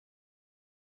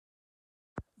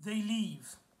they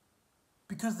leave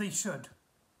because they should,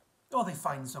 or they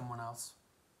find someone else.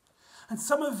 And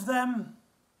some of them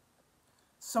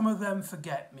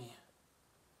forget me.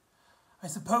 I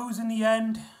suppose in the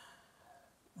end,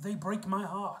 they break my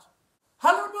heart.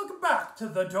 Hello and welcome back to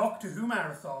the Doctor Who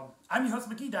Marathon. I'm your host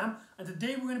McEdam, and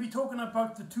today we're going to be talking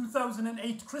about the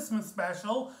 2008 Christmas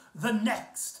special, The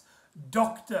Next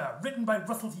Doctor, written by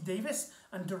Russell T Davies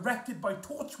and directed by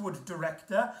Torchwood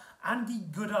director Andy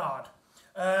Goddard.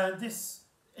 This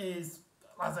is,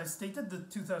 as I stated, the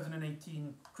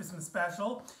 2018 Christmas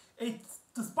special.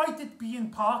 Despite it being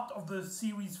part of the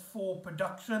Series 4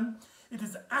 production, it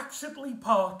is actually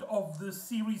part of the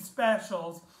series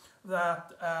specials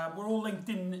that were all linked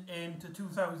into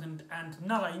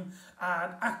 2009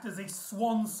 and act as a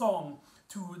swan song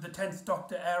to the 10th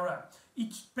Doctor era.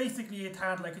 Basically it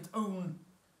had like its own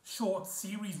short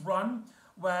series run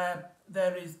where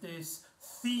there is this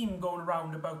theme going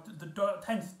around about the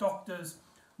 10th Doctor's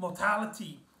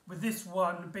mortality, with this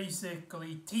one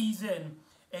basically teasing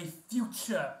a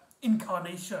future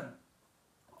incarnation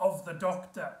of the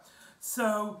Doctor.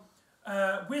 So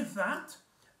with that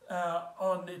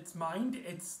on its mind,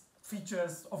 it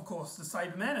features, of course, the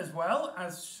Cybermen as well,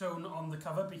 as shown on the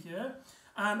cover here,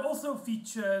 and also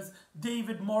features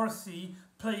David Morrissey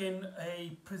playing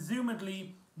a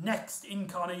presumably next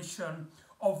incarnation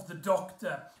of the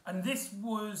Doctor. And this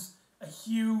was a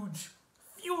huge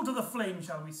fuel to the flame,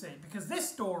 shall we say, because this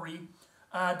story,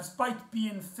 despite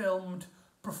being filmed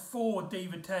before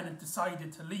David Tennant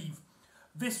decided to leave,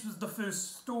 this was the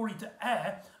first story to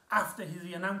air after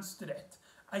he announced it.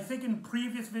 I think in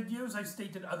previous videos I've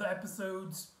stated other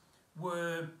episodes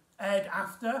were aired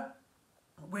after,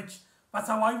 which that's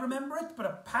how I remember it, but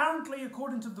apparently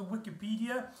according to the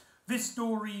Wikipedia, this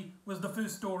story was the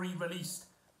first story released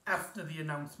after the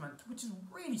announcement, which is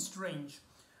really strange.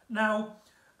 Now,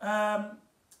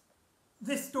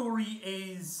 this story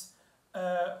is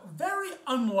very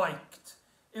unliked.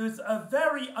 It was a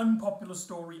very unpopular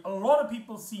story. A lot of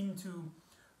people seem to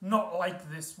not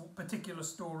like this particular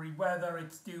story, whether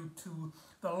it's due to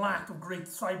the lack of great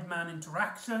Cyberman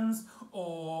interactions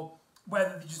or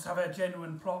whether they just have a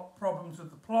genuine problems with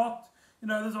the plot. You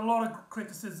know, there's a lot of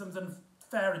criticisms, and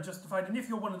fair and justified. And if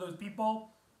you're one of those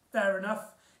people, fair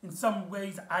enough. In some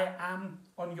ways, I am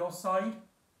on your side.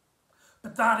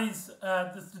 But that is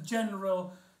the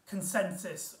general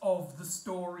consensus of the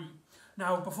story.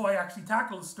 Now, before I actually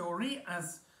tackle the story,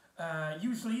 as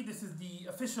usually, this is the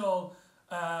official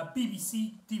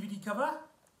BBC DVD cover,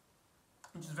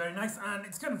 which is very nice, and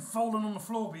it's kind of fallen on the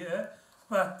floor here,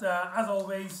 but as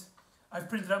always, I've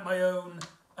printed out my own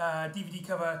DVD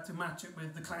cover to match it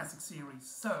with the classic series.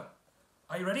 So,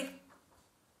 are you ready?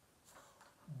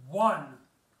 1,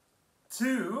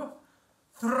 2,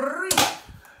 3.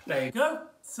 There you go.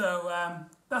 So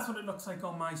that's what it looks like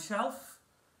on my shelf.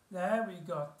 There we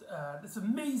got this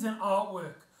amazing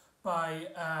artwork by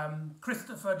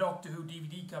Christopher Doctor Who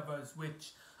DVD covers,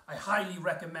 which I highly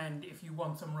recommend if you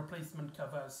want some replacement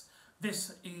covers.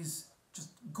 This is just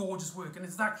gorgeous work, and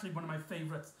it's actually one of my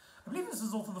favourites. I believe this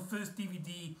is also the first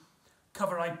DVD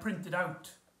cover I printed out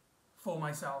for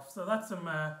myself, so that's some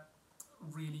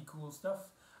really cool stuff.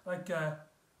 Like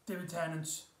David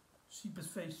Tennant's sheepish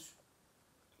face.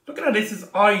 Looking at this, his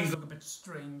eyes look a bit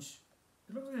strange.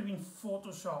 It looks like they've been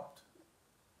photoshopped.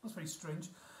 That's very strange.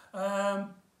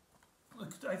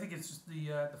 I think it's just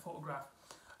the photograph.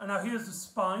 And now here's the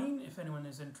spine, if anyone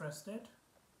is interested.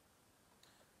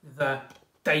 With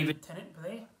David Tennant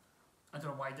there. I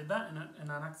don't know why I did that in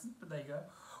an accent, but there you go.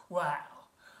 Wow.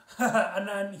 And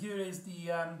then here is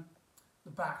the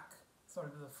back. Sorry,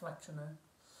 the reflection there.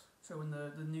 Showing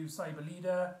the new cyber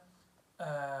leader,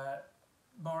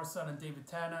 Morrison and David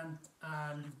Tennant.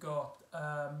 And you've got,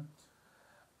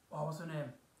 what was her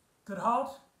name?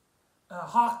 Goodhart?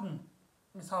 Harkin.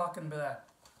 It's Harkin there.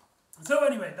 So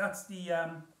anyway, that's the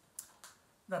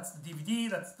DVD,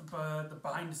 that's the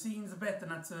behind the scenes a bit,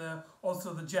 and that's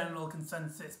also the general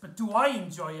consensus. But do I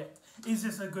enjoy it? Is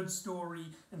this a good story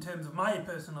in terms of my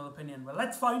personal opinion? Well,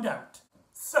 let's find out.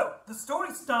 So, the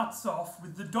story starts off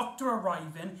with the Doctor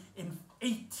arriving in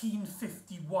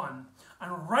 1851.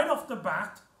 And right off the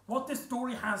bat, what this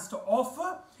story has to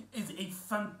offer is a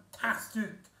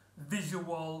fantastic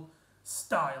visual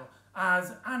style.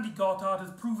 As Andy Goddard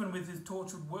has proven with his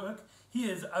Torchwood work, he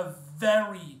is a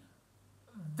very,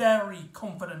 very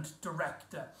competent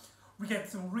director. We get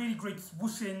some really great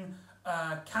swooshing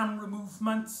camera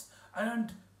movements,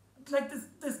 and like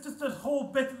there's just a whole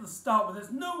bit at the start where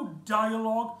there's no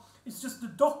dialogue. It's just the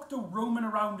Doctor roaming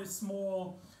around this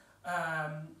small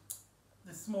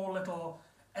little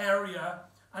area,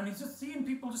 and he's just seeing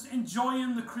people just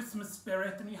enjoying the Christmas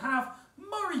spirit, and you have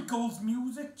Murray Gold's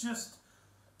music just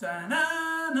da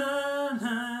na na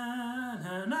na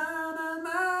na na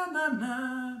na na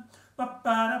na ba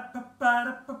ba da ba ba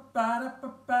da ba ba da ba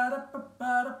ba da ba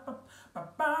ba da ba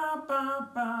ba ba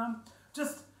ba.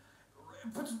 Just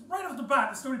right off the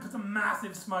bat, the story puts a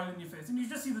massive smile on your face, and you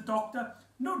just see the Doctor,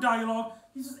 no dialogue.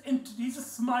 He's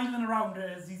just smiling around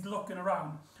as he's looking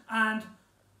around, and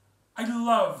I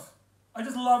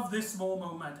just love this small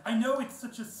moment. I know it's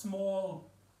such a small,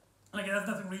 like it has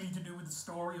nothing really to do with the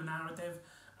story or narrative,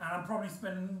 and I'm probably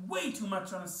spending way too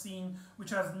much on a scene which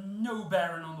has no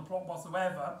bearing on the plot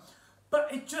whatsoever, but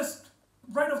it just,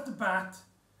 right off the bat,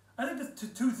 I think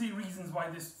there's two, three reasons why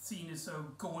this scene is so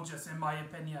gorgeous in my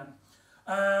opinion.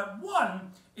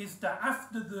 One is that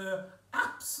after the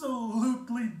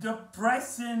absolutely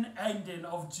depressing ending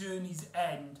of Journey's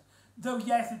End, though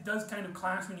yes, it does kind of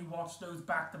clash when you watch those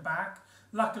back to back.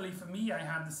 Luckily for me, I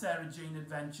had the Sarah Jane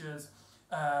Adventures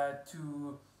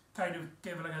to kind of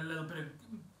give like a little bit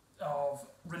of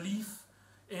relief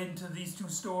into these two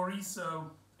stories,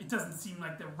 so it doesn't seem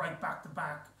like they're right back to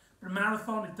back. But a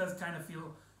marathon, it does kind of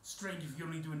feel strange if you're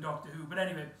only doing Doctor Who. But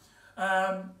anyway,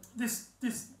 this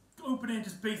opening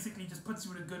just basically just puts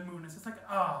you in a good mood. It's just like,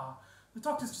 the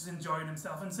Doctor's just enjoying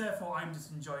himself, and therefore I'm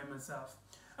just enjoying myself.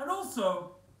 And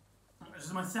also, this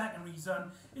is my second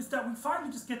reason, is that we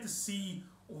finally just get to see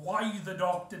why the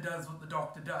Doctor does what the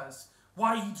Doctor does.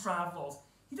 Why he travels.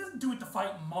 He doesn't do it to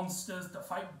fight monsters, to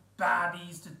fight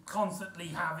baddies, to constantly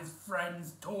have his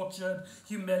friends tortured,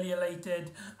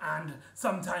 humiliated, and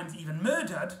sometimes even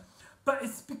murdered. But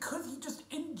it's because he just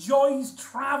enjoys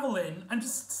travelling and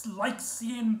just likes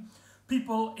seeing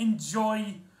people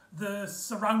enjoy the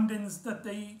surroundings that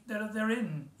they're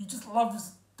in. He just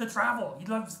loves to travel. He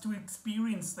loves to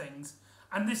experience things.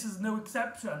 And this is no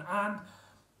exception. And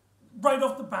right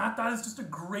off the bat, that is just a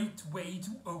great way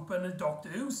to open a Doctor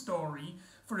Who story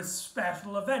for a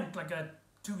special event, like a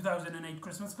 2008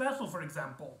 Christmas special, for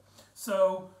example.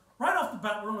 So, right off the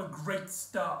bat, we're on a great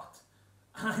start.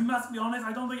 And I must be honest,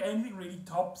 I don't think anything really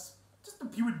tops just the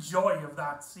pure joy of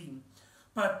that scene.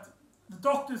 But the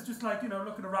Doctor's just like,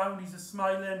 looking around, he's just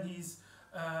smiling, he's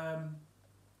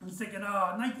thinking,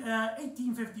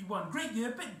 1851, great year,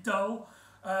 a bit dull,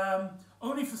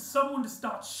 only for someone to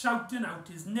start shouting out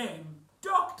his name,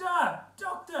 Doctor!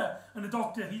 Doctor! And the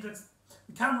Doctor, the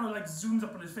camera zooms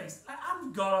up on his face.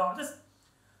 Andy Goddard,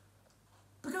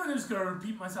 because I'm just going to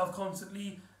repeat myself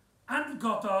constantly, Andy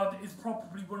Goddard is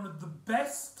probably one of the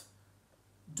best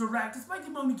directors, despite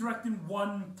him only directing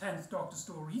one 10th Doctor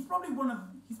story. He's probably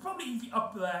easily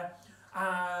up there,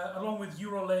 along with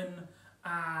Eurolin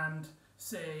and,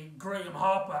 say, Graham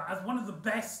Harper, as one of the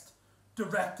best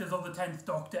directors of the 10th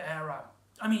Doctor era.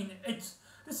 I mean,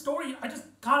 this story, I just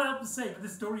can't help but say, but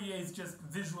this story is just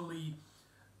visually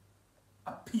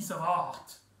a piece of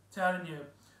art, telling you.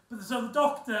 But so the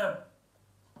Doctor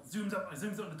zooms up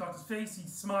on the Doctor's face, he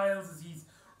smiles as he's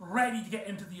ready to get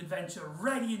into the adventure,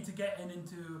 ready to get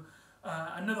into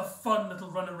another fun little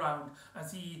run around,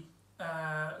 as he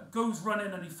goes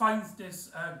running and he finds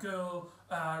this girl,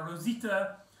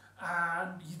 Rosita,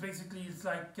 and he's basically, it's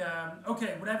like,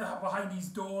 okay, whatever behind these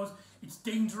doors, it's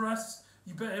dangerous,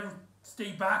 you better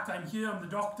stay back, I'm here, I'm the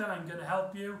Doctor, I'm going to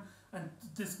help you. And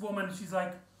this woman, she's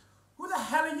like, who the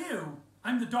hell are you?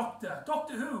 I'm the Doctor.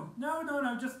 Doctor who? No,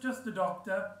 just the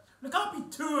Doctor. There can't be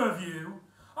two of you.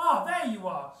 Ah, there you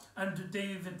are. And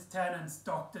David Tennant's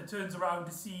Doctor turns around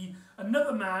to see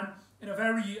another man in a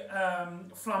very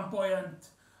flamboyant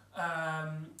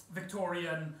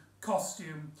Victorian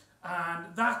costume.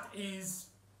 And that is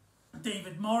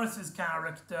David Morris's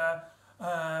character,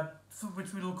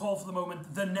 which we'll call for the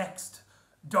moment the next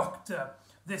Doctor.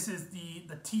 This is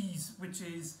the tease, which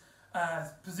is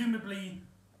presumably,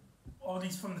 or at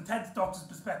least from the 10th Doctor's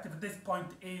perspective at this point,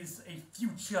 is a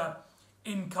future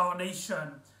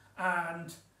incarnation.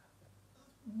 And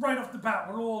right off the bat,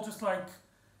 we're all just like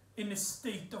in a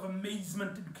state of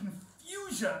amazement and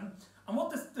confusion. And what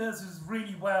this does is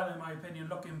really well, in my opinion,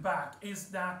 looking back, is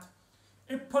that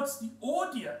it puts the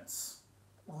audience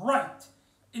right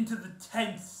into the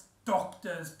 10th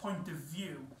Doctor's point of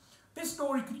view. This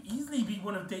story could easily be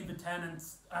one of David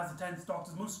Tennant's, as the 10th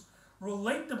Doctor's, most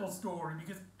relatable story,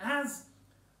 because as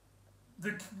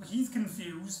he's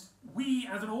confused, we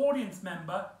as an audience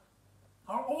member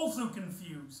are also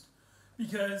confused,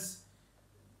 because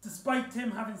despite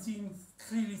him having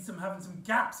some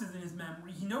gaps in his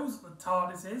memory, he knows what the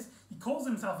TARDIS is, he calls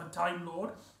himself a Time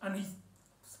Lord, and he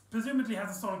presumably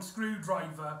has a sonic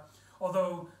screwdriver,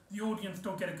 although the audience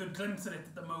don't get a good glimpse at it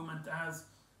at the moment, as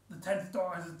the 10th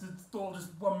Doctor is all just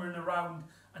wandering around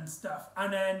and stuff.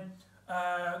 And then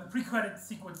the pre-credit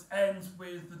sequence ends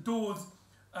with the doors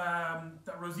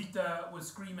that Rosita was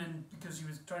screaming because she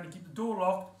was trying to keep the door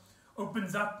locked,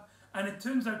 opens up, and it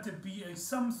turns out to be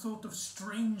some sort of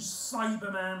strange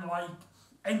Cyberman-like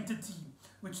entity,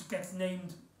 which gets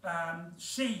named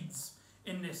Shades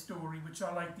in this story, which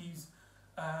are like these,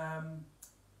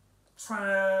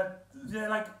 they're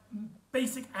like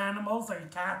basic animals, like a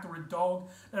cat or a dog,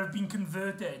 that have been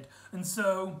converted. And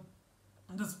so,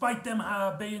 despite them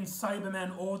obeying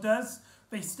Cybermen orders,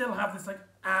 they still have this like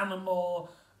animal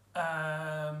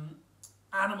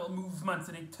movements,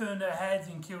 and they turn their heads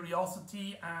in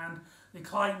curiosity, and they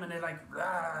climb, and they're like,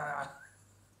 rah.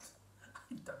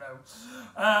 I don't know.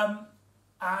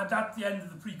 And that's the end of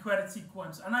the pre-credit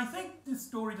sequence. And I think this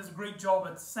story does a great job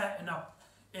at setting up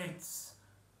its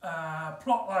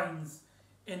plot lines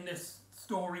in this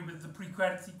story with the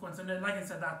pre-credit sequence. And then, like I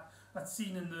said, that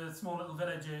scene in the small little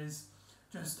village is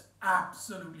just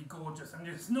absolutely gorgeous. I'm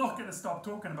just not going to stop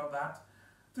talking about that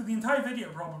through the entire video,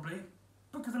 probably,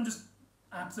 because I'm just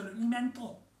absolutely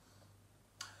mental.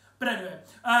 But anyway,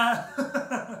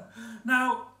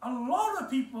 now, a lot of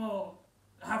people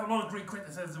have a lot of great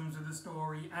criticisms of the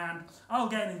story, and I'll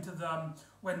get into them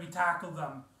when we tackle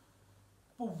them.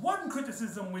 But one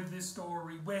criticism with this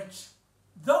story, which,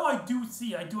 though I do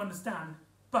understand,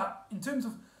 but in terms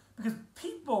of, because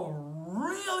people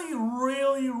really,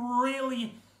 really,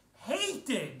 really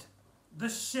hated the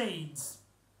Shades,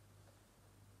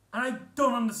 and I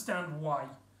don't understand why.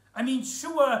 I mean,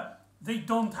 sure, they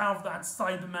don't have that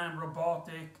Cyberman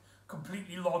robotic,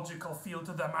 completely logical feel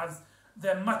to them, as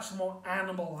they're much more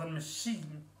animal than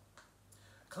machine.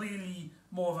 Clearly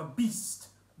more of a beast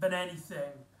than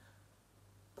anything.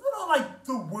 But they're not like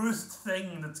the worst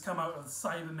thing that's come out of the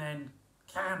Cybermen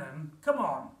canon. Come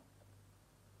on.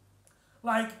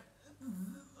 Like,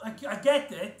 I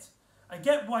get it. I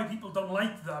get why people don't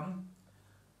like them.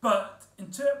 But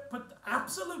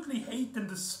absolutely hate and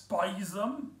despise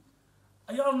them,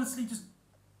 I honestly just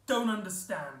don't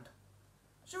understand.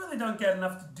 Sure, they don't get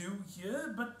enough to do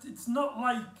here, but it's not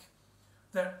like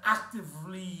they're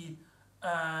actively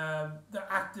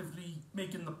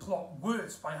making the plot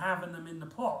worse by having them in the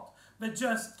plot. They're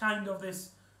just kind of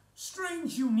this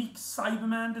strange, unique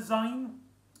Cyberman design,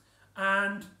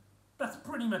 and that's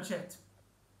pretty much it.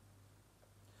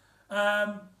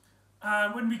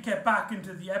 When we get back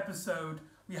into the episode,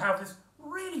 we have this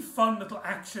really fun little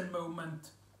action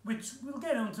moment, which we'll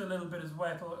get into a little bit as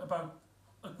well about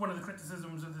one of the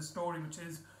criticisms of the story, which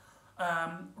is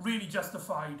really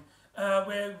justified,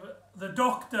 where the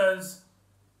doctors...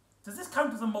 Does this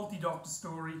count as a multi-doctor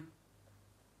story?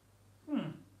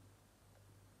 I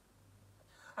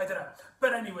don't know.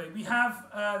 But anyway, we have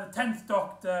the 10th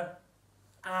Doctor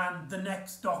and the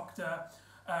next Doctor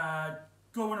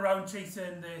going around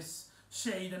chasing this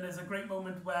Shade, and there's a great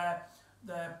moment where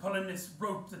they're pulling this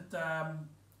rope that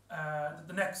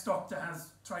the next Doctor has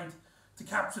tried to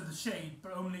capture the Shade,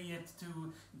 but only it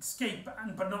to escape,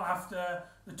 but not after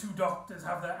the two doctors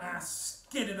have their ass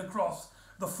skidding across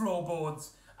the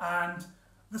floorboards. And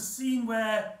the scene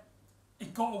where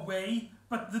it got away,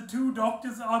 but the two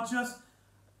doctors are just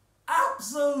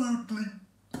absolutely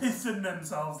pissing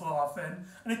themselves laughing,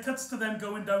 and it cuts to them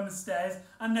going down the stairs,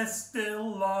 and they're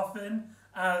still laughing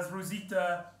as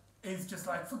Rosita is just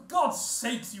like, for God's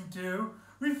sakes, you two,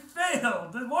 we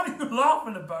failed, what are you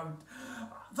laughing about?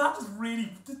 That is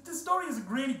really, the story is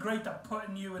really great at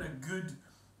putting you in a good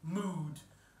mood.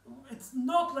 It's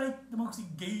not like the most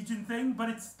engaging thing, but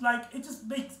it's like, it just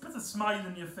puts a smile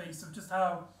on your face of just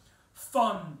how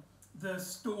fun the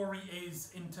story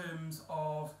is in terms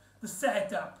of the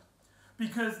setup.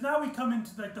 Because now we come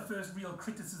into like the first real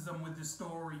criticism with the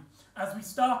story, as we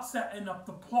start setting up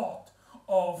the plot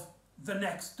of the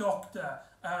next Doctor,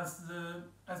 as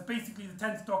basically the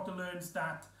 10th Doctor learns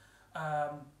that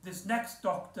this next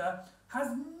Doctor has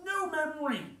no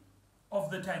memory of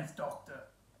the 10th Doctor.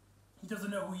 He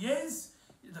doesn't know who he is.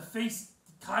 The face,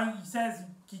 he says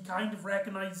he kind of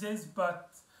recognises, but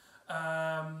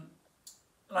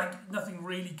like nothing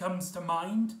really comes to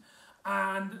mind.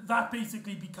 And that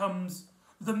basically becomes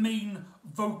the main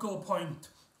vocal point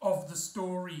of the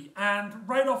story. And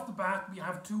right off the bat, we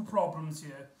have two problems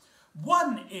here.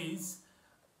 One is,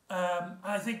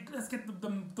 I think, let's get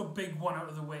the big one out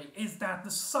of the way, is that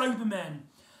the Cybermen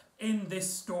in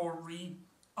this story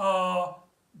are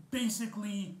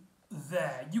basically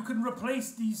there. You can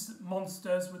replace these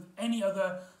monsters with any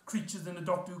other creatures in the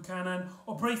Doctor Who canon,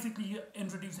 or basically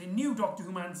introduce a new Doctor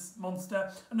Who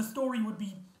monster, and the story would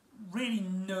be really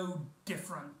no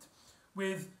different,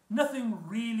 with nothing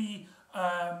really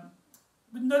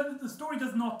the story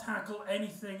does not tackle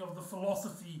anything of the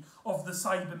philosophy of the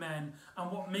Cybermen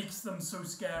and what makes them so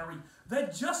scary.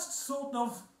 They're just sort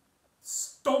of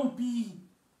stompy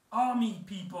army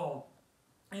people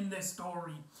in this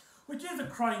story, which is a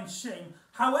crying shame.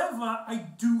 However, I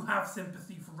do have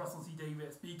sympathy for Russell T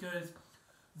Davies, because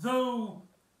though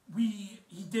he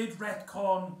did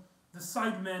retcon the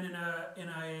Cybermen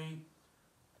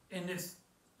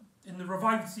in the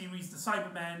revived series, the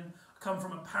Cybermen come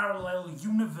from a parallel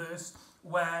universe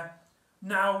where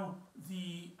now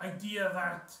the idea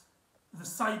that the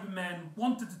Cybermen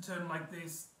wanted to turn like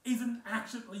this isn't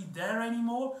actually there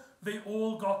anymore. They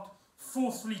all got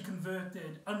forcefully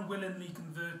converted, unwillingly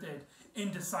converted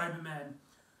into Cybermen,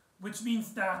 which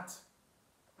means that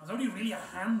there's only really a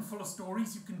handful of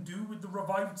stories you can do with the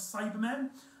revived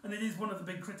Cybermen, and it is one of the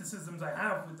big criticisms I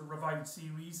have with the revived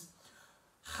series.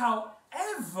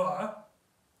 However,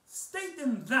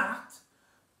 stating that,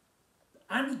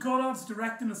 Andy Goddard's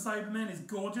directing the Cybermen is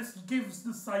gorgeous. He gives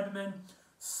the Cybermen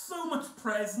so much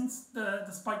presence,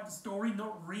 despite the story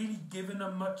not really giving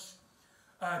them much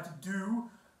to do.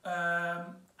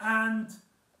 And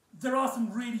there are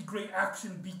some really great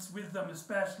action beats with them,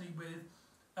 especially with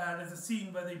there's a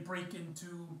scene where they break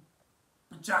into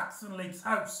Jackson Lake's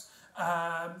house.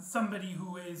 Somebody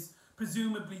who is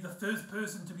presumably the first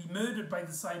person to be murdered by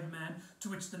the Cybermen, to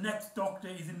which the next Doctor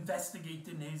is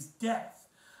investigating his death.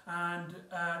 And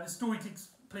the story takes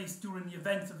place during the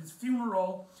events of his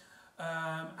funeral,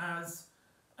 as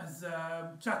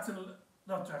the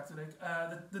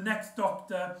next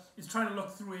Doctor is trying to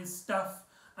look through his stuff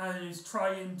and is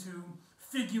trying to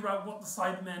figure out what the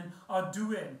Cybermen are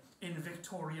doing in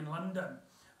Victorian London,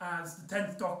 as the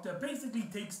 10th Doctor basically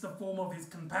takes the form of his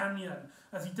companion,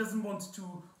 as he doesn't want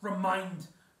to remind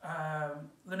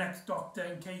the next Doctor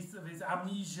in case of his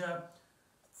amnesia.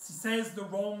 He says the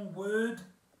wrong word,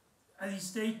 as he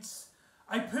states.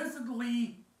 That's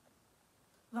personally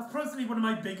one of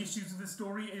my big issues with this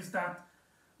story, is that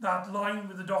line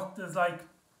with the Doctor's like,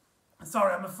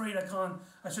 sorry, I'm afraid I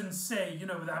shouldn't say,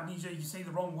 with amnesia you say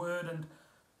the wrong word, and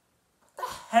what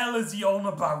the hell is he on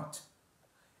about?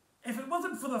 If it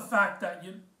wasn't for the fact that,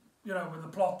 with the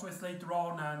plot twist later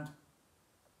on, and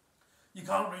you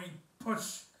can't really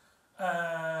push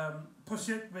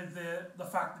it with the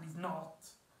fact that he's not,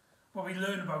 what we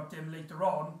learn about him later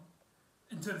on,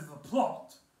 in terms of the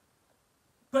plot.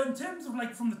 But in terms of,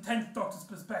 from the 10th Doctor's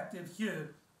perspective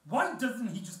here, why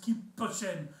doesn't he just keep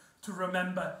pushing to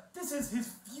remember this is his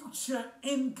future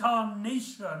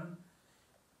incarnation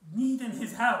needing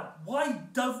his help? Why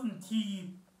doesn't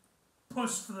he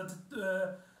push for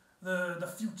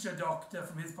the future Doctor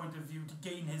from his point of view to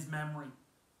gain his memory?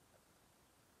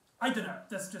 I don't know,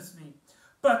 that's just me.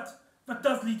 But that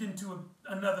does lead into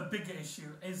another bigger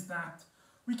issue, is that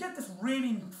we get this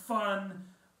really fun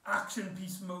action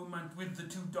piece moment with the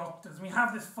two Doctors. We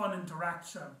have this fun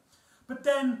interaction. But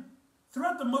then,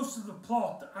 throughout most of the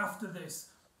plot after this,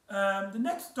 the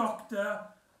next Doctor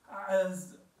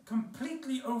is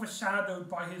completely overshadowed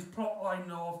by his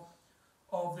plotline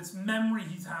of this memory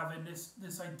he's having,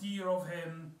 this idea of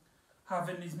him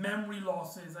having his memory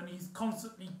losses, and he's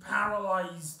constantly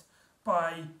paralysed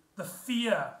by the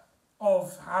fear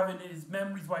of having his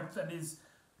memories wiped and his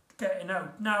getting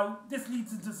out. Now, this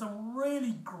leads into some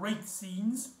really great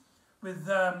scenes with,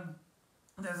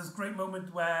 there's this great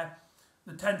moment where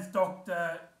the 10th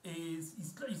Doctor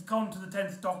he's gone to the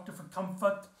 10th Doctor for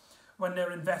comfort when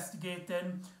they're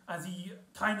investigating, as he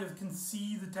kind of can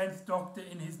see the 10th Doctor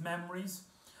in his memories.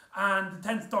 And the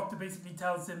 10th Doctor basically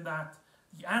tells him that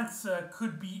the answer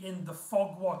could be in the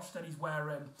fog watch that he's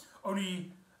wearing,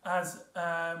 only as,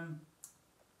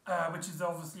 which is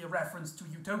obviously a reference to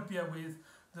Utopia, with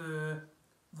the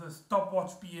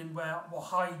stopwatch being what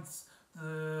hides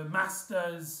the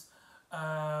Master's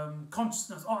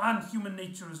consciousness, and human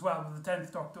nature as well, with the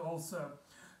 10th Doctor also.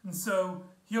 And so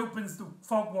he opens the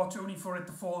fog watch only for it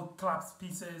to fall, collapse to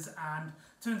pieces, and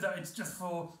turns out it's just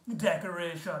for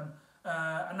decoration.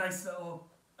 A nice little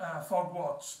fog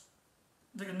watch,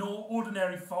 like an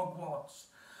ordinary fog watch.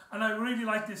 And I really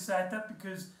like this setup,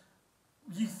 because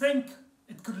you think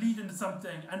it could lead into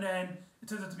something, and then it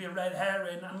turns out to be a red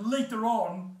herring, and later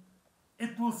on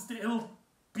it will still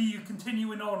be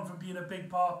continuing on from being a big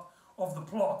part of the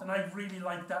plot, and I really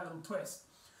like that little twist.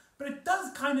 But it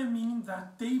does kind of mean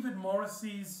that David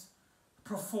Morrissey's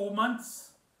performance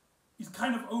is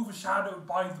kind of overshadowed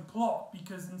by the plot,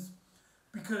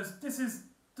 because this is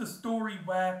the story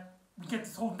where we get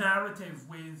this whole narrative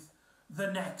with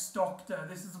the next Doctor.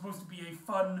 This is supposed to be a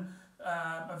fun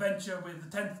adventure with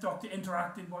the 10th Doctor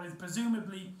interacting with what is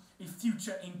presumably a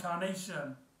future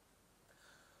incarnation.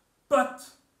 But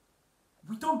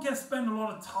we don't get to spend a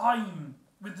lot of time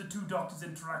with the two doctors'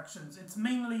 interactions. It's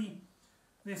mainly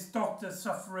this doctor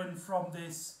suffering from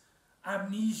this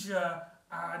amnesia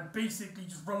and basically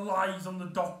just relies on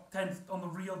the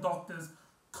real doctors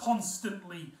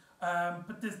constantly.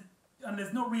 But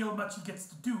there's not real much he gets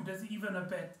to do. There's even a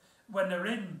bit when they're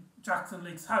in Jackson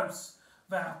Lake's house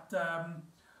that the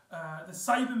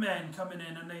Cybermen coming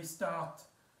in and they start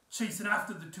chasing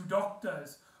after the two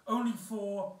doctors, only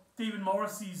for David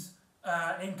Morrissey's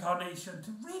incarnation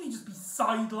to really just be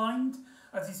sidelined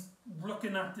as he's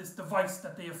looking at this device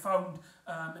that they have found,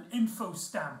 an info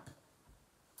stamp,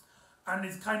 and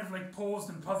is kind of like paused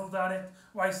and puzzled at it,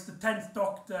 whilst the 10th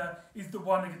Doctor is the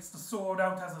one that gets the sword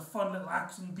out, has a fun little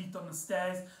action beat on the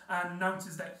stairs, and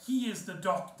announces that he is the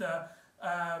Doctor.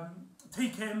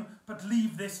 Take him, but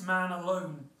leave this man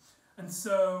alone. And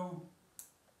so,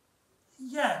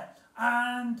 yeah,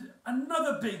 and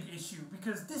another big issue,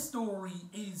 because this story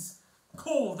is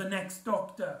called The Next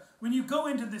Doctor. When you go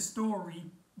into this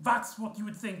story, that's what you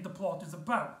would think the plot is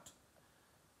about.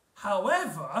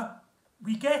 However,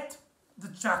 we get the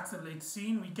Jackson Lake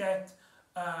scene, we get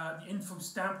the info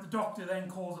stamp. The Doctor then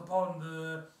calls upon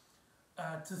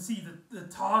to see the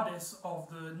TARDIS of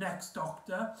the Next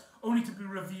Doctor, only to be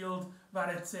revealed that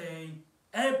it's a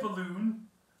air balloon.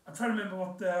 I'm trying to remember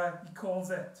what he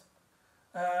calls it.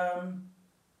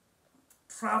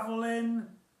 Traveling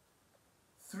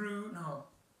through, no,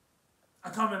 I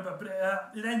can't remember, but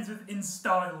it ends with in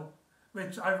style,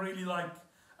 which I really like,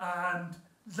 and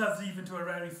does lead into a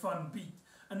very fun beat.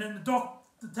 And then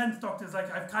the 10th Doctor is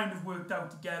like, I've kind of worked out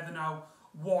together now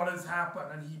what has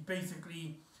happened, and he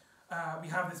basically, we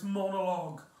have this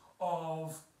monologue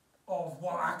of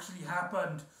what actually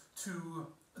happened to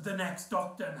the Next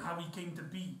Doctor and how he came to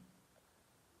be.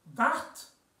 That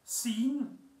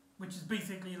scene, which is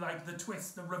basically like the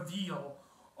twist, the reveal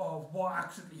of what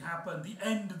actually happened, the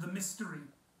end of the mystery,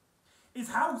 is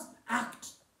how Act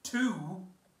 2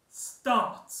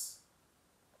 starts.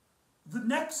 The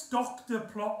Next Doctor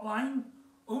plotline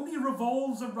only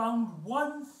revolves around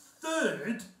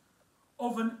 1/3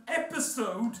 of an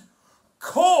episode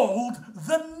called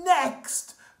The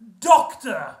Next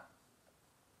Doctor.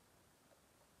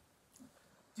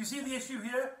 Do you see the issue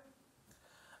here?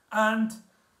 And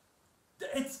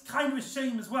it's kind of a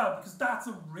shame as well, because that's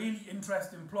a really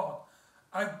interesting plot.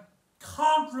 I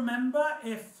can't remember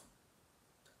if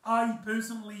I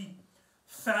personally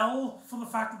fell for the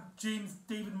fact that James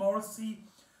David Morrissey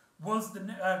was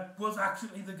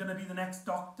actually going to be the Next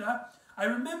Doctor. I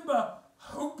remember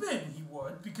hoping he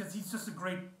would, because he's just a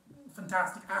great,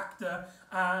 fantastic actor,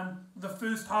 and the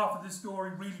first half of this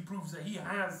story really proves that he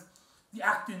has the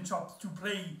acting chops to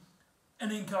play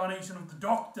an incarnation of the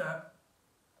Doctor.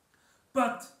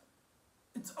 But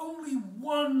it's only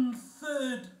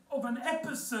 1/3 of an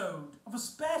episode of a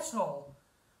special,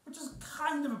 which is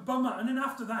kind of a bummer. And then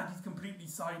after that, he's completely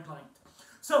sidelined.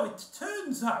 So it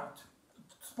turns out,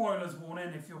 spoilers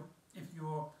warning if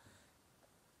you're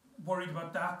worried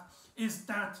about that, is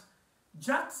that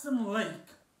Jackson Lake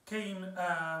came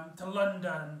to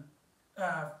London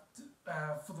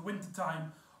for the winter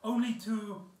time, only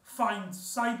to find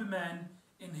Cybermen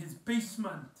in his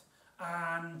basement,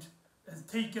 and has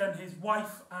taken his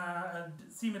wife and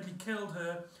seemingly killed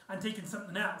her and taken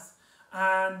something else.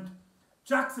 And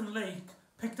Jackson Lake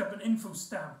picked up an info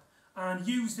stamp and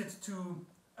used it to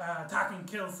attack and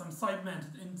kill some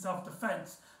Cybermen in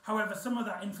self-defense. However, some of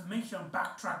that information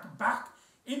backtracked back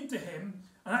into him,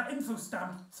 and that info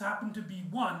stamp happened to be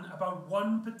one about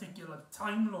one particular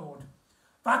Time Lord.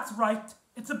 That's right,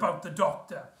 it's about the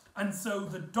Doctor. And so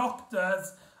the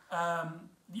Doctor's,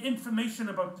 the information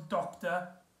about the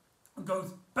Doctor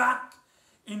goes back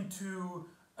into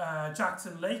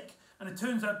Jackson Lake, and it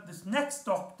turns out this Next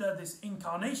Doctor, this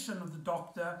incarnation of the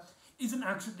Doctor, isn't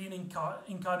actually an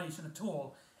incarnation at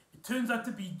all. It turns out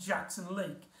to be Jackson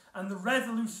Lake, and the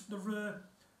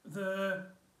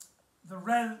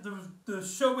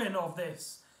showing of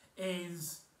this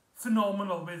is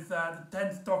phenomenal, with the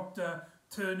 10th Doctor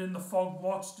turning the fog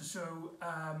watch to show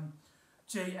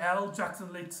JL,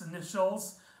 Jackson Lake's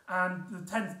initials, and the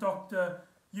 10th Doctor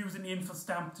using the info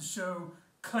stamp to show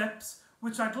clips,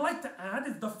 which I'd like to add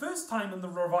is the first time in the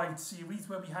revived series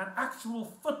where we had actual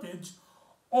footage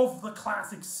of the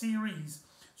classic series,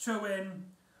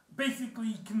 showing,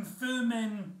 basically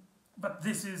confirming that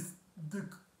this is the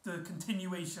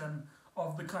continuation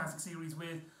of the classic series,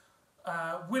 with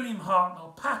William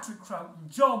Hartnell, Patrick Troughton,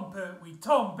 John Pertwee,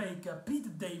 Tom Baker, Peter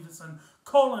Davison,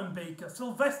 Colin Baker,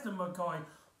 Sylvester McCoy,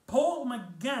 Paul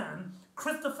McGann,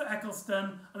 Christopher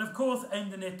Eccleston, and of course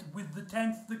ending it with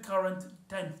the current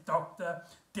 10th Doctor,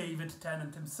 David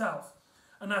Tennant himself.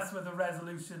 and that's where the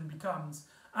resolution becomes.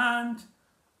 And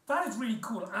that is really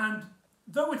cool. And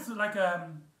though it's like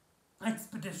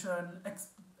expedition,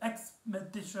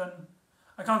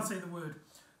 I can't say the word,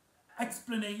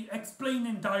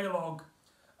 explaining dialogue,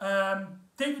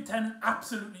 David Tennant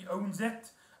absolutely owns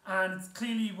it, and it's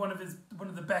clearly one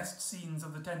of the best scenes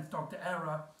of the 10th Doctor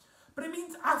era. But it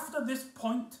means after this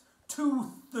point,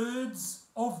 2/3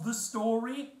 of the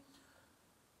story,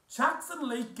 Jackson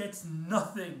Lake gets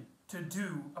nothing to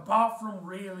do apart from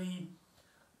really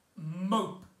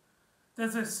mope.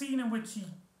 There's a scene in which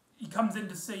he comes in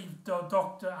to save the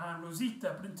Doctor and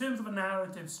Rosita, but in terms of a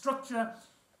narrative structure,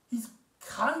 he's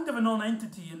kind of a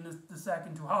non-entity in the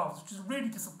second two halves, which is really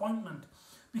disappointment,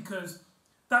 because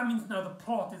that means now the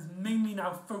plot is mainly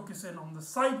now focusing on the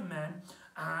Cybermen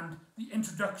and the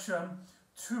introduction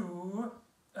to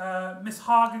Miss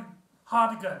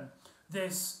Hardigan,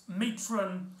 this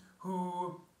matron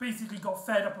who basically got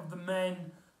fed up of the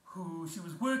men who she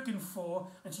was working for,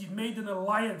 and she'd made an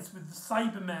alliance with the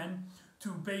Cybermen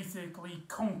to basically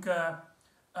conquer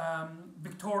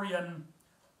Victorian,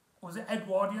 was it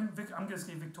Edwardian? I'm going to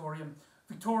say Victorian.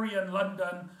 Victorian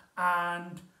London,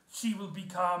 and she will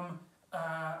become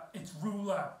its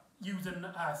ruler using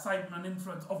Cyberman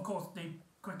influence. Of course, they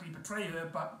quickly betray her,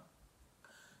 but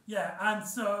yeah, and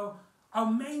so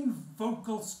our main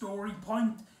vocal story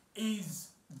point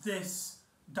is this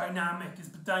dynamic, is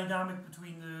the dynamic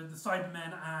between the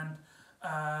Cybermen and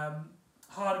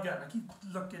Hardigan. I keep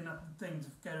looking at the thing to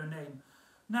get her name.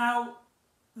 Now,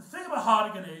 the thing about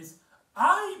Hardigan is,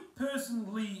 I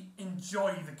personally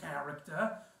enjoy the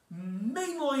character,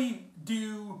 mainly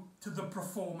due to the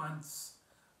performance,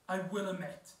 I will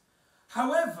admit.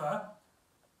 However,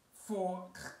 for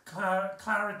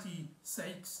clarity's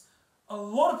sakes, a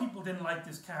lot of people didn't like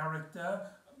this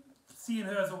character, seeing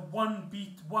her as a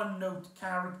one-beat, one-note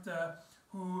character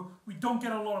who we don't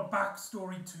get a lot of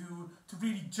backstory to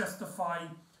really justify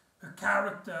her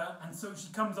character, and so she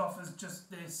comes off as just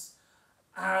this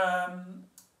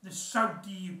this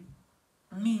shouty,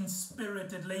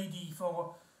 mean-spirited lady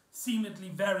for seemingly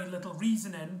very little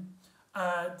reasoning,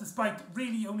 despite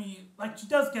really only, like, she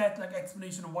does get like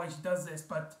explanation of why she does this,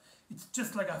 but it's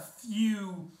just like a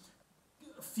few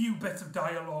bits of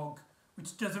dialogue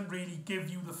which doesn't really give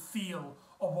you the feel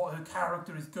of what her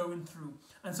character is going through.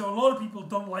 And so a lot of people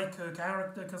don't like her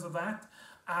character because of that,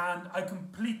 and I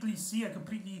completely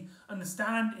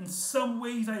understand. In some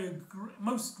ways I agree,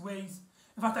 most ways,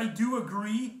 in fact I do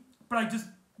agree, but I just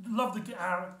love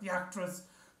the actress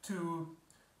to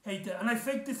hate it. And I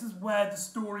think this is where the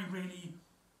story really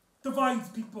divides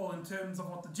people in terms of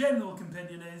what the general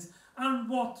opinion is and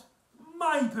what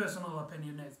my personal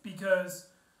opinion is, because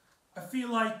I feel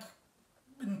like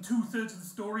in 2/3 of the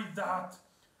story that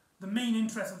the main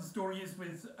interest of the story is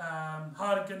with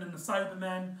Hardigan and the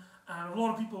Cybermen, and a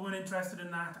lot of people weren't interested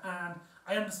in that, and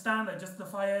I understand, I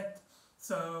justify it.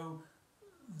 So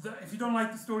if you don't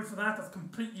like the story for that, that's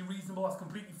completely reasonable, that's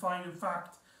completely fine. In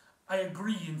fact, I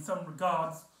agree in some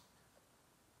regards,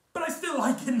 but I still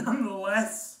like it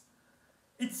nonetheless.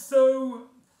 It's so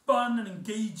fun and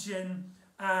engaging,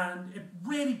 and it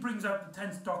really brings out the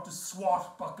 10th Doctor's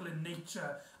swashbuckling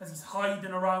nature as he's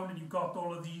hiding around, and you've got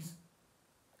all of these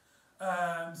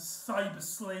cyber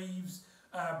slaves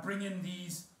bringing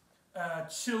these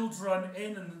children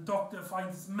in, and the Doctor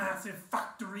finds this massive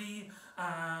factory,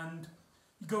 and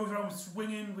he goes around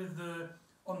swinging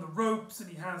on the ropes, and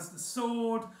he has the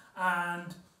sword,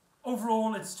 and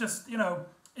overall it's just, you know,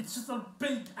 it's just a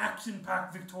big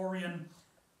action-packed Victorian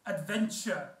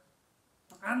adventure,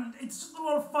 and it's just a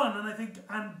lot of fun. And I think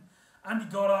Andy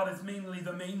Goddard is mainly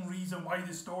the main reason why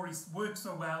this story works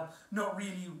so well, not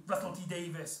really Russell T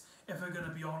Davies, if we're going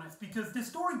to be honest, because this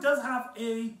story does have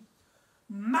a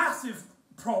massive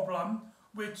problem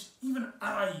which even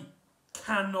I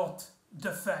cannot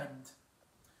defend.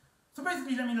 So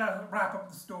basically, let me wrap up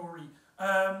the story.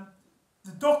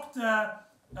 The Doctor,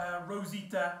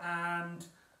 Rosita,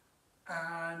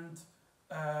 and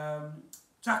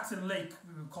Jackson Lake,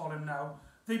 we will call him now,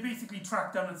 they basically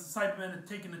track down, as the Cybermen had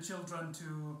taken the children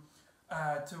to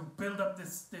build up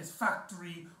this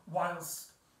factory,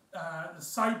 whilst the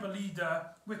Cyber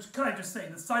Leader, which, can I just say,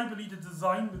 the Cyber Leader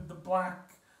design with the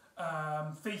black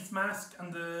face mask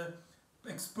and the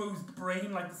exposed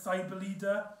brain like the Cyber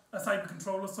Leader, Cyber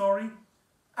Controller, sorry,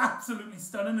 absolutely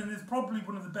stunning, and is probably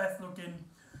one of the best looking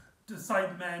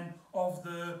Cybermen of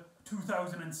the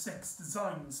 2006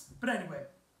 designs. But anyway,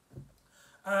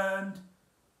 and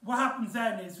what happens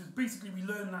then is basically we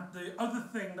learn that the other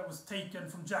thing that was taken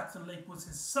from Jackson Lake was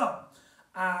his son,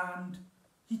 and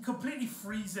he completely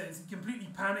freezes, he completely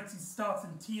panics, he starts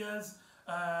in tears,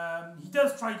 He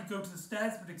does try to go to the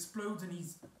stairs, but explodes and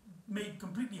he's made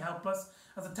completely helpless.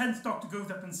 As the 10th Doctor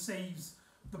goes up and saves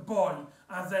the boy.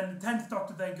 As then the 10th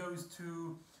Doctor then goes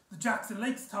to the Jackson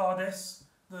Lake's TARDIS,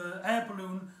 the air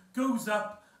balloon, goes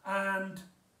up and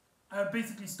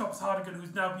basically stops Hardigan,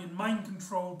 who's now being mind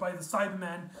controlled by the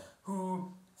Cybermen,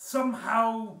 who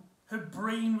somehow her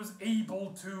brain was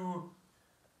able to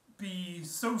be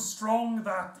so strong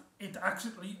that it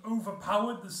actually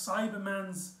overpowered the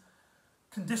Cyberman's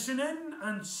conditioning,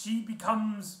 and she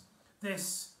becomes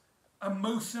this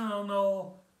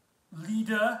emotional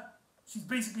leader. She's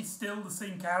basically still the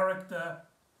same character,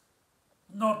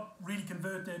 not really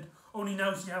converted, only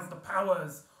now she has the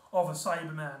powers of a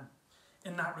Cyberman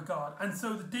in that regard. And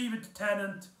so the David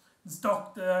Tennant's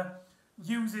Doctor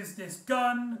uses this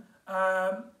gun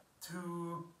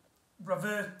to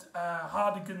revert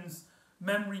Hardigan's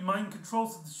memory mind control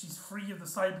so that she's free of the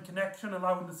cyber connection,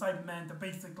 allowing the Cybermen to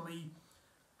basically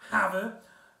have her.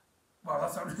 Well,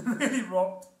 that sounded really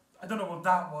wrong. I don't know what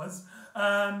that was.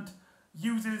 And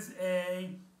uses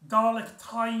a Dalek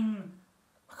time,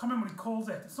 I can't remember what he calls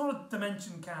it. It's not a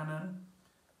dimension cannon.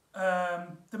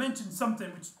 Dimension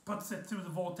something which puts it through the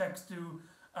vortex to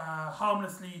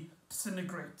harmlessly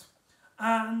disintegrate.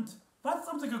 And that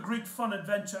sounds like a great fun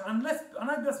adventure. And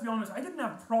I must be honest, I didn't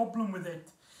have a problem with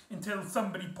it until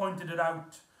somebody pointed it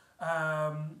out.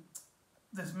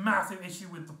 This massive issue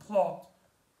with the plot.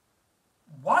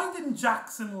 Why didn't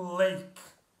Jackson Lake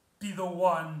be the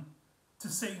one to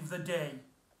save the day?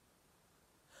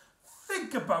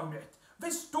 Think about it.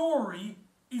 This story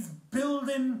is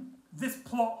building this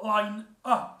plot line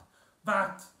up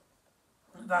that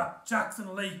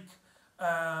Jackson Lake,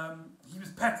 he was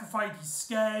petrified, he's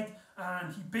scared,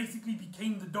 and he basically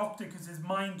became the Doctor because his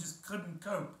mind just couldn't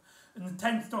cope. And the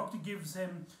 10th Doctor gives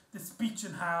him this speech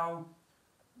on how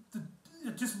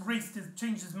it just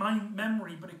changed his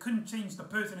memory, but it couldn't change the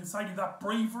person inside you. That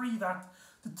bravery, that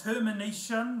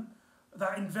determination,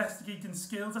 that investigating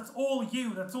skills, that's all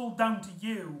you, that's all down to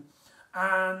you.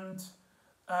 And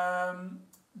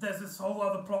there's this whole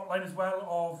other plot line as well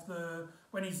of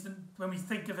when we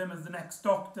think of him as the next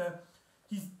Doctor,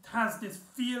 he has this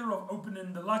fear of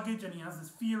opening the luggage, and he has this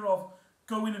fear of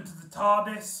going into the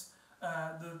TARDIS,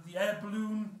 the air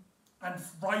balloon, and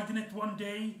riding it one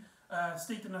day,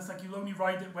 stating that's like you'll only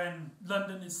ride it when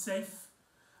London is safe.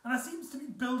 And it seems to be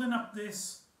building up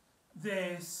this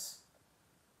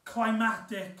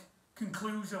climactic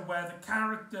conclusion where the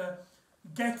character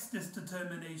gets this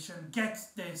determination, gets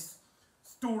this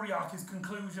story arc, his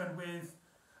conclusion with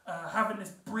having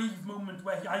this brave moment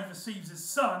where he either saves his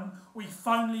son or he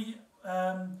finally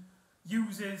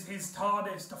uses his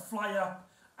TARDIS to fly up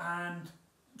and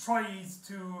tries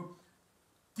to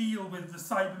deal with the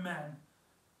Cybermen.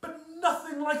 But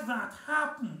nothing like that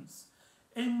happens.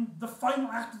 In the final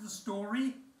act of the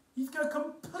story, he's got a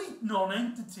complete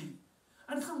non-entity.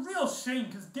 And it's a real shame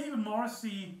because David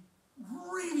Morrissey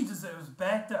really deserves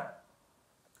better.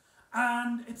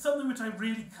 And it's something which I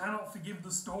really cannot forgive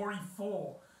the story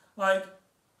for. Like,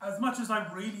 as much as I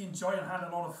really enjoyed and had a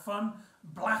lot of fun,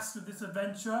 blast with this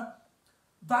adventure,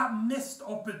 that missed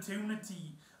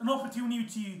opportunity, an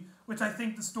opportunity which I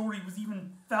think the story was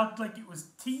even felt like it was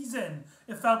teasing.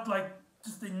 It felt like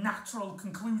just a natural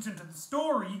conclusion to the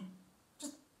story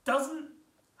just doesn't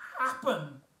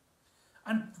happen.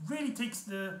 And really takes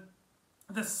the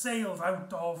sails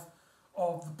out of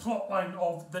the plotline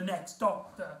of the next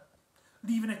Doctor,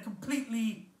 leaving it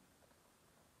completely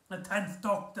a 10th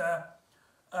Doctor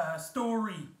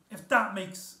story. If that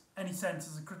makes any sense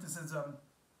as a criticism,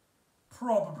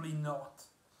 probably not.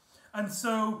 And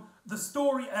so the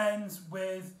story ends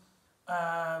with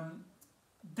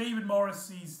David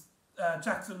Morrissey's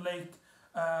Jackson Lake.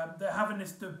 They're having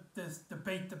this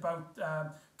debate about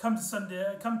come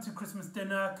to Christmas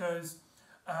dinner because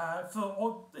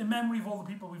in memory of all the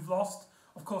people we've lost.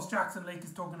 Of course, Jackson Lake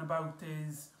is talking about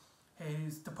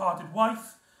his departed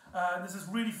wife. There's this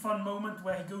really fun moment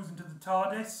where he goes into the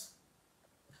TARDIS.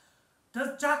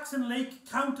 Does Jackson Lake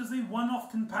count as a one-off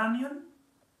companion?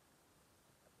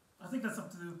 I think that's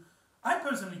up to... I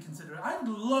personally consider it. I would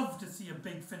love to see a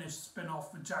Big Finish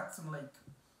spin-off with Jackson Lake.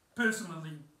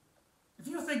 Personally. If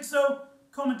you think so,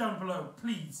 comment down below,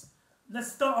 please.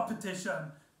 Let's start a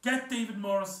petition. Get David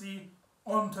Morrissey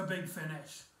onto Big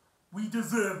Finish. We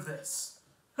deserve this.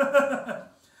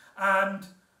 And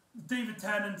David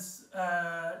Tennant's,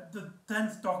 the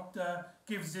 10th Doctor,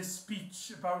 gives this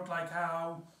speech about like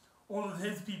how all of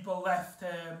his people left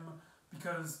him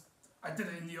because I did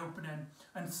it in the opening.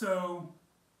 And so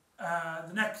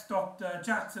the next Doctor,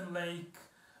 Jackson Lake,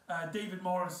 David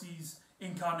Morrissey's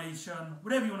incarnation,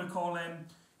 whatever you want to call him,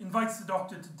 invites the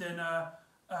Doctor to dinner,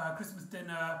 Christmas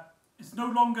dinner. It's no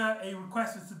longer a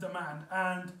request, it's a demand.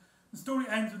 And the story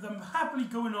ends with them happily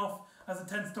going off as the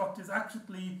 10th Doctor is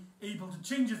actually able to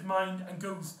change his mind and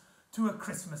goes to a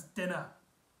Christmas dinner.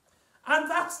 And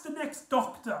that's the next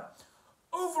Doctor.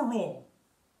 Overall,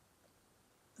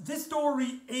 this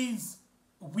story is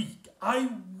weak. I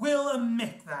will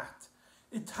admit that.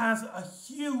 It has a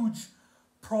huge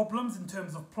problems in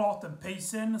terms of plot and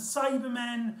pacing.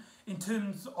 Cybermen, in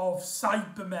terms of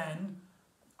Cybermen,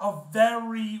 are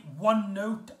very one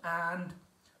note and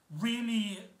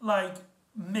really like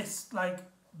missed like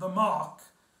the mark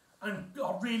and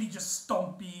are really just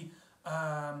stompy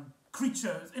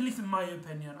creatures, at least in my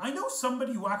opinion. I know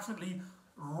somebody who actually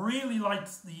really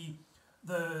likes the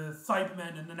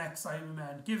Cybermen and the next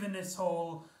Cybermen, given this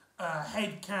whole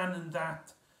headcanon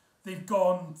that they've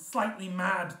gone slightly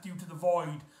mad due to the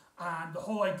Void, and the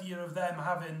whole idea of them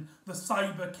having the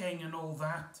Cyber King and all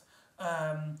that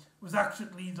was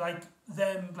actually like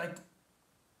them like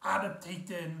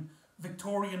adaptating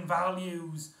Victorian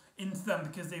values into them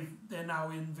because they're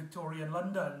now in Victorian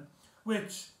London,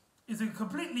 which is a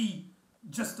completely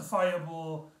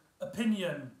justifiable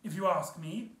opinion if you ask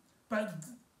me, but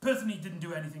personally didn't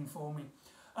do anything for me.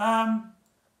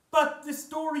 But this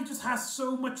story just has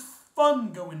so much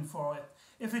fun going for it.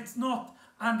 If it's not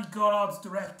Andy Goddard's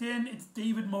directing, it's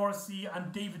David Morrissey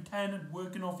and David Tennant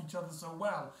working off each other so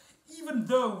well. Even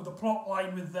though the plot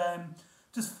line with them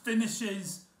just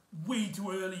finishes way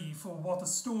too early for what a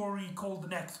story called The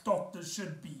Next Doctor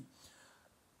should be.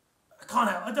 I can't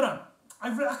help, I don't know. I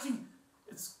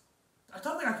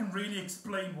don't think I can really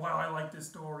explain why I like this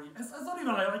story. It's not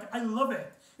even I love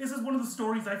it. This is one of the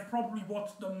stories I've probably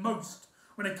watched the most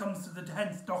when it comes to the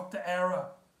 10th Doctor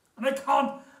era. And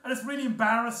and it's really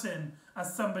embarrassing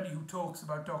as somebody who talks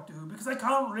about Doctor Who, because I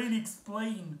can't really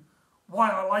explain why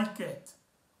I like it.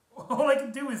 All I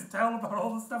can do is tell about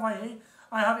all the stuff I hate.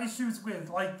 I have issues with,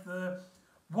 like the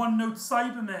one-note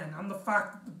Cybermen and the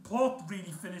fact that the plot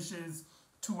really finishes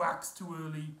 2 acts too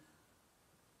early.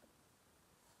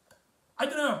 I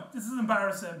don't know, this is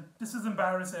embarrassing. This is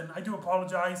embarrassing. I do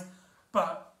apologise,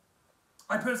 but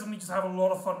I personally just have a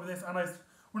lot of fun with this, and it's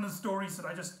one of the stories that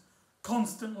I just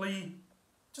constantly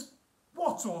just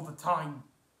watch all the time.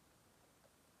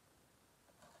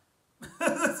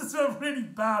 This is a really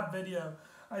bad video.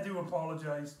 I do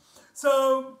apologise.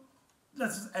 So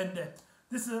let's just end it.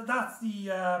 That's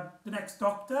the Next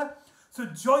Doctor. So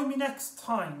join me next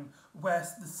time where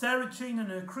the Sarah Jane and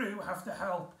her crew have to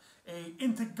help an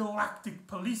intergalactic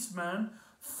policeman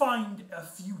find a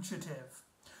fugitive.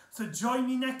 So join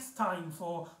me next time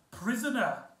for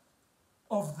Prisoner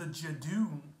of the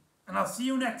Jadoon. And I'll see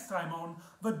you next time on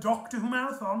the Doctor Who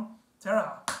Marathon.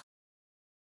 Ta-ra.